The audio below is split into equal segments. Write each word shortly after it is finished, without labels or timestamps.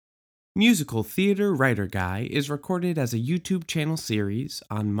Musical Theater Writer Guy is recorded as a YouTube channel series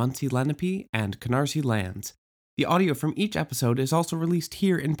on Muncie Lenape and Canarsie lands. The audio from each episode is also released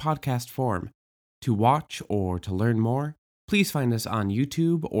here in podcast form. To watch or to learn more, please find us on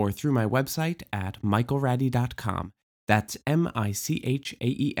YouTube or through my website at michaelradi.com. That's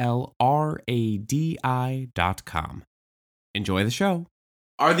MichaelRadi.com. Enjoy the show.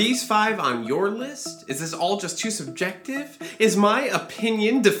 Are these 5 on your list? Is this all just too subjective? Is my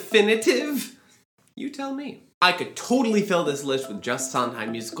opinion definitive? You tell me. I could totally fill this list with just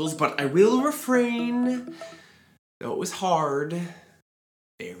Sondheim musicals, but I will refrain. Though it was hard.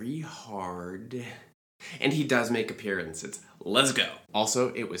 Very hard. And he does make appearances. Let's go.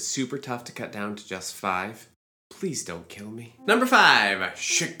 Also, it was super tough to cut down to just 5. Please don't kill me. Number 5,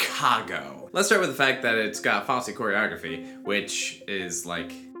 Chicago. Let's start with the fact that it's got Fosse choreography, which is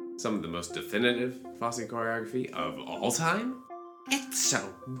like some of the most definitive Fosse choreography of all time. It's so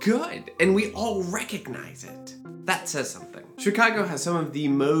good, and we all recognize it. That says something. Chicago has some of the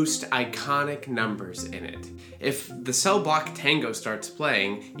most iconic numbers in it. If the Cell Block Tango starts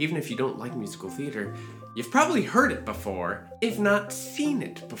playing, even if you don't like musical theater, you've probably heard it before, if not seen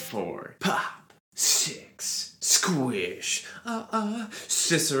it before. Pop, 6, squish,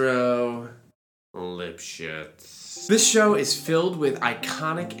 Cicero, Lipschitz. This show is filled with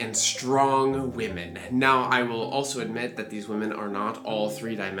iconic and strong women. Now, I will also admit that these women are not all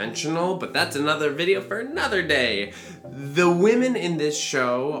three-dimensional, but that's another video for another day. The women in this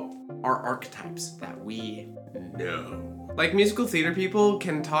show are archetypes that we know. Like, musical theater people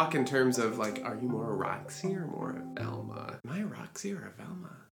can talk in terms of, like, are you more a Roxy or more a Velma? Am I a Roxy or a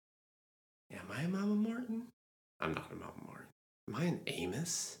Velma? Am I a Mama Morton? I'm not a Mama Morton. Am I an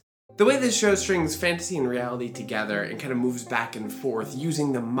Amos? The way this show strings fantasy and reality together and kind of moves back and forth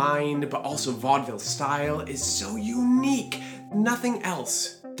using the mind but also vaudeville style is so unique. Nothing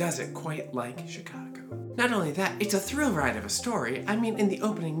else does it quite like Chicago. Not only that, it's a thrill ride of a story. I mean, in the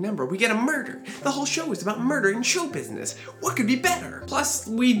opening number, we get a murder. The whole show is about murder in show business. What could be better? Plus,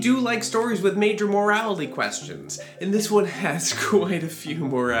 we do like stories with major morality questions, and this one has quite a few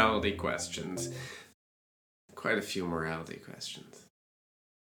morality questions.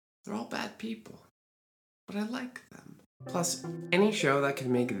 They're all bad people, but I like them. Plus, any show that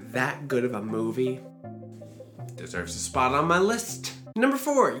can make that good of a movie deserves a spot on my list. Number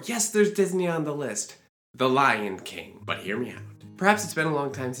 4, yes, there's Disney on the list. The Lion King. But hear me out. Perhaps it's been a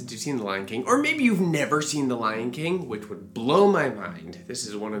long time since you've seen The Lion King, or maybe you've never seen The Lion King, which would blow my mind. This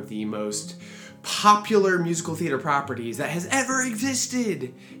is one of the most popular musical theater properties that has ever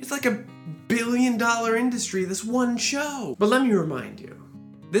existed. It's like a billion-dollar industry, this one show. But let me remind you,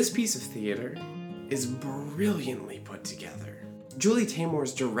 this piece of theater is brilliantly put together. Julie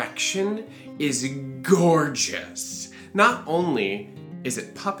Taymor's direction is gorgeous. Not only is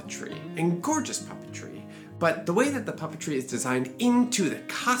it puppetry, and gorgeous puppetry, but the way that the puppetry is designed into the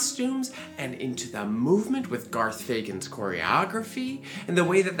costumes and into the movement with Garth Fagan's choreography, and the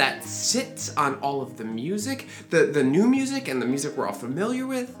way that that sits on all of the music, the new music and the music we're all familiar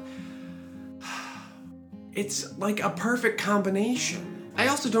with, it's like a perfect combination. I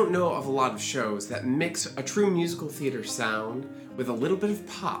also don't know of a lot of shows that mix a true musical theater sound with a little bit of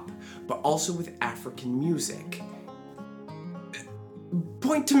pop, but also with African music.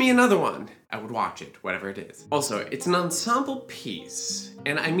 Point to me another one. I would watch it, whatever it is. Also, it's an ensemble piece,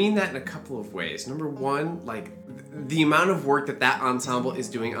 and I mean that in a couple of ways. Number one, like, the amount of work that ensemble is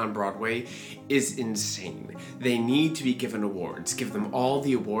doing on Broadway is insane. They need to be given awards. Give them all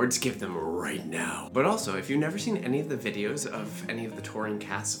the awards, give them right now. But also, if you've never seen any of the videos of any of the touring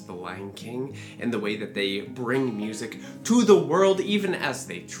casts of The Lion King and the way that they bring music to the world even as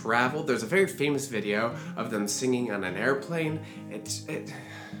they travel, there's a very famous video of them singing on an airplane.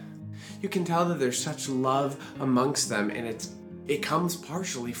 You can tell that there's such love amongst them, and it comes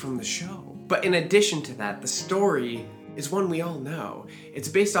partially from the show. But in addition to that, the story is one we all know. It's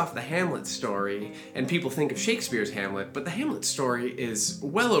based off the Hamlet story, and people think of Shakespeare's Hamlet, but the Hamlet story is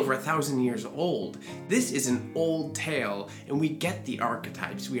well over 1,000 years old. This is an old tale, and we get the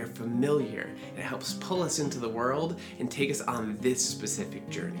archetypes. We are familiar, and it helps pull us into the world and take us on this specific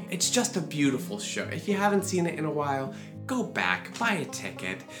journey. It's just a beautiful show. If you haven't seen it in a while, go back, buy a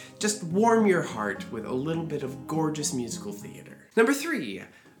ticket. Just warm your heart with a little bit of gorgeous musical theater. Number 3,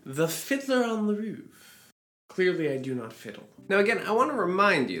 The Fiddler on the Roof. Clearly, I do not fiddle. Now again, I want to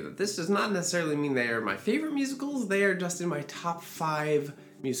remind you that this does not necessarily mean they are my favorite musicals. They are just in my top 5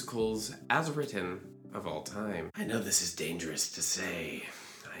 musicals as written of all time. I know this is dangerous to say.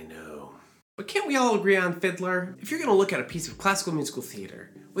 I know. But can't we all agree on Fiddler? If you're going to look at a piece of classical musical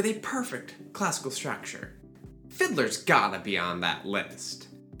theater with a perfect classical structure, Fiddler's gotta be on that list.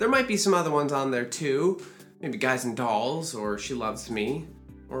 There might be some other ones on there too. Maybe Guys and Dolls, or She Loves Me,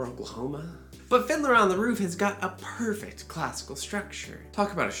 or Oklahoma. But Fiddler on the Roof has got a perfect classical structure.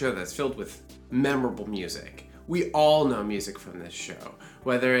 Talk about a show that's filled with memorable music. We all know music from this show,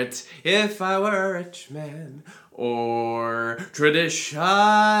 whether it's If I Were a Rich Man or Tradition.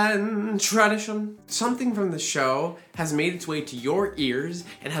 Something from the show has made its way to your ears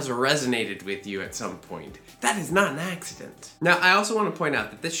and has resonated with you at some point. That is not an accident. Now, I also want to point out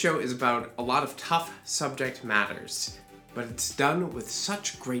that this show is about a lot of tough subject matters, but it's done with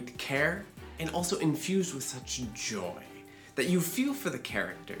such great care and also infused with such joy that you feel for the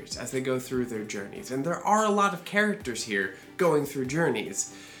characters as they go through their journeys. And there are a lot of characters here going through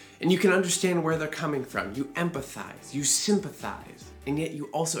journeys, and you can understand where they're coming from. You empathize, you sympathize, and yet you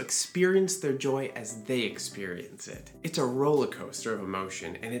also experience their joy as they experience it. It's a roller coaster of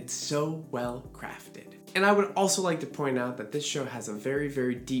emotion, and it's so well crafted. And I would also like to point out that this show has a very,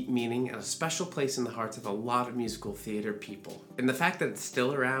 very deep meaning and a special place in the hearts of a lot of musical theater people. And the fact that it's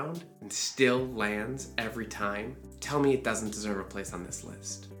still around and still lands every time, tell me it doesn't deserve a place on this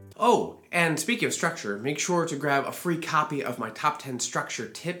list. Oh, and speaking of structure, make sure to grab a free copy of my top 10 structure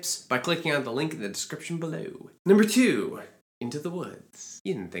tips by clicking on the link in the description below. Number 2, Into the Woods.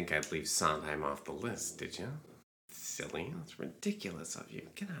 You didn't think I'd leave Sondheim off the list, did you? Silly, that's ridiculous of you.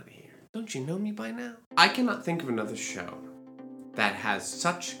 Get out of here. Don't you know me by now? I cannot think of another show that has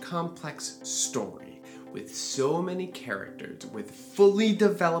such complex story with so many characters with fully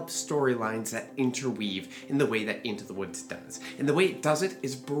developed storylines that interweave in the way that Into the Woods does. And the way it does it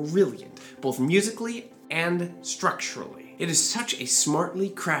is brilliant, both musically and structurally. It is such a smartly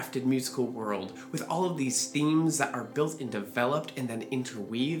crafted musical world with all of these themes that are built and developed and then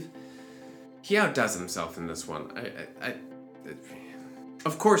interweave. He outdoes himself in this one.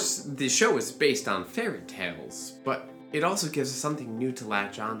 Of course, the show is based on fairy tales, but it also gives us something new to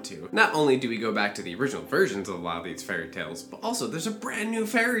latch onto. Not only do we go back to the original versions of a lot of these fairy tales, but also there's a brand new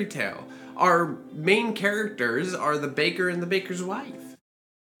fairy tale. Our main characters are the baker and the baker's wife.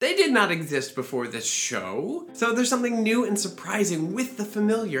 They did not exist before this show, so there's something new and surprising with the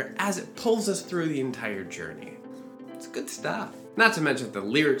familiar as it pulls us through the entire journey. It's good stuff. Not to mention that the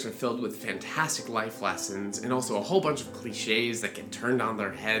lyrics are filled with fantastic life lessons and also a whole bunch of cliches that get turned on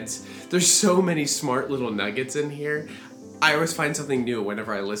their heads. There's so many smart little nuggets in here. I always find something new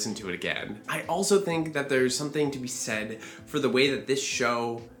whenever I listen to it again. I also think that there's something to be said for the way that this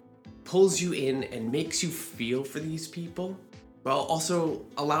show pulls you in and makes you feel for these people, while also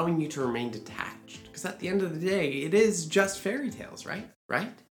allowing you to remain detached. Because at the end of the day, it is just fairy tales, right?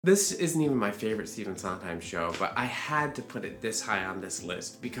 Right? This isn't even my favorite Stephen Sondheim show, but I had to put it this high on this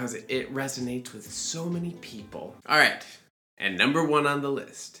list because it resonates with so many people. All right, and number 1 on the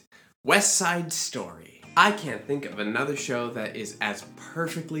list, West Side Story. I can't think of another show that is as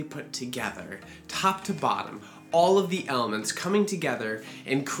perfectly put together, top to bottom, all of the elements coming together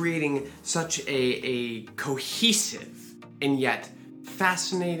and creating such a cohesive and yet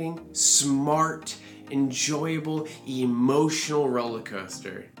fascinating, smart, enjoyable, emotional roller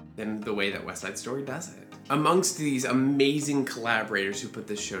coaster than the way that West Side Story does it. Amongst these amazing collaborators who put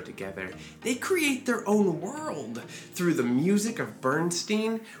this show together, they create their own world through the music of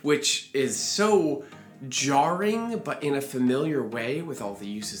Bernstein, which is so jarring, but in a familiar way with all the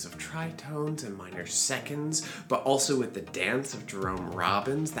uses of tritones and minor seconds, but also with the dance of Jerome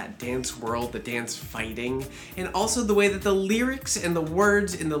Robbins, that dance world, the dance fighting, and also the way that the lyrics and the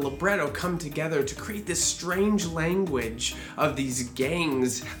words in the libretto come together to create this strange language of these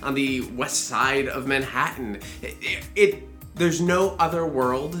gangs on the west side of Manhattan. There's no other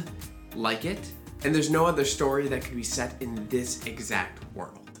world like it, and there's no other story that could be set in this exact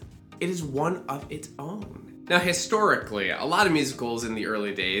world. It is one of its own. Now, historically, a lot of musicals in the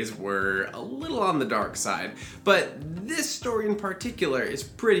early days were a little on the dark side, but this story in particular is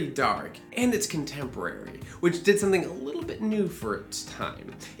pretty dark, and it's contemporary, which did something a little bit new for its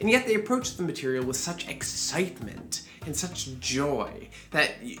time. And yet they approached the material with such excitement and such joy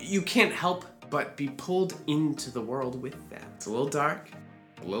that you can't help but be pulled into the world with them. It's a little dark,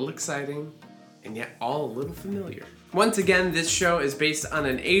 a little exciting, and yet all a little familiar. Once again, this show is based on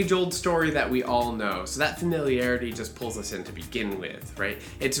an age-old story that we all know, so that familiarity just pulls us in to begin with, right?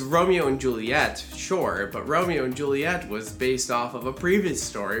 It's Romeo and Juliet, sure, but Romeo and Juliet was based off of a previous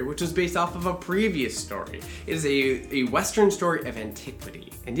story, which was based off of a previous story. It is a Western story of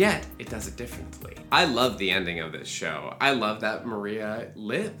antiquity, and yet it does it differently. I love the ending of this show. I love that Maria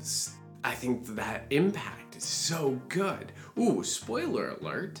lives. I think that impact is so good. Ooh, spoiler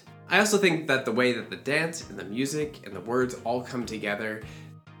alert. I also think that the way that the dance and the music and the words all come together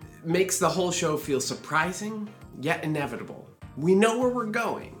makes the whole show feel surprising, yet inevitable. We know where we're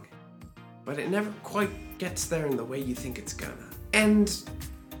going, but it never quite gets there in the way you think it's gonna. And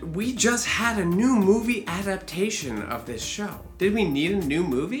we just had a new movie adaptation of this show. Did we need a new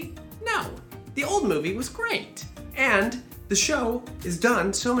movie? No. The old movie was great. And the show is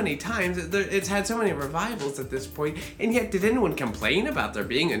done so many times, it's had so many revivals at this point, and yet did anyone complain about there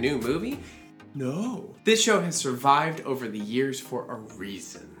being a new movie? No. This show has survived over the years for a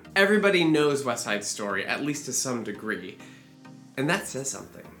reason. Everybody knows West Side Story, at least to some degree, and that says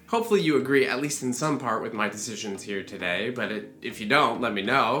something. Hopefully you agree, at least in some part, with my decisions here today, but if you don't, let me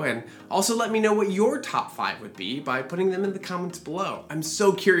know, and also let me know what your top 5 would be by putting them in the comments below. I'm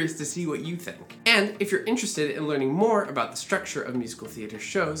so curious to see what you think. And if you're interested in learning more about the structure of musical theater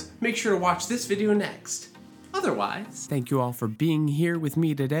shows, make sure to watch this video next. Otherwise, thank you all for being here with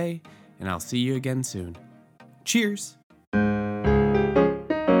me today, and I'll see you again soon. Cheers!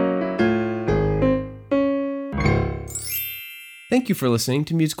 Thank you for listening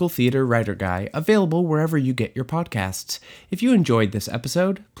to Musical Theater Writer Guy, available wherever you get your podcasts. If you enjoyed this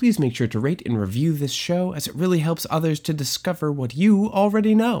episode, please make sure to rate and review this show, as it really helps others to discover what you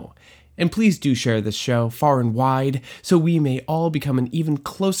already know. And please do share this show far and wide, so we may all become an even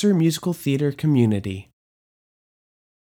closer musical theater community.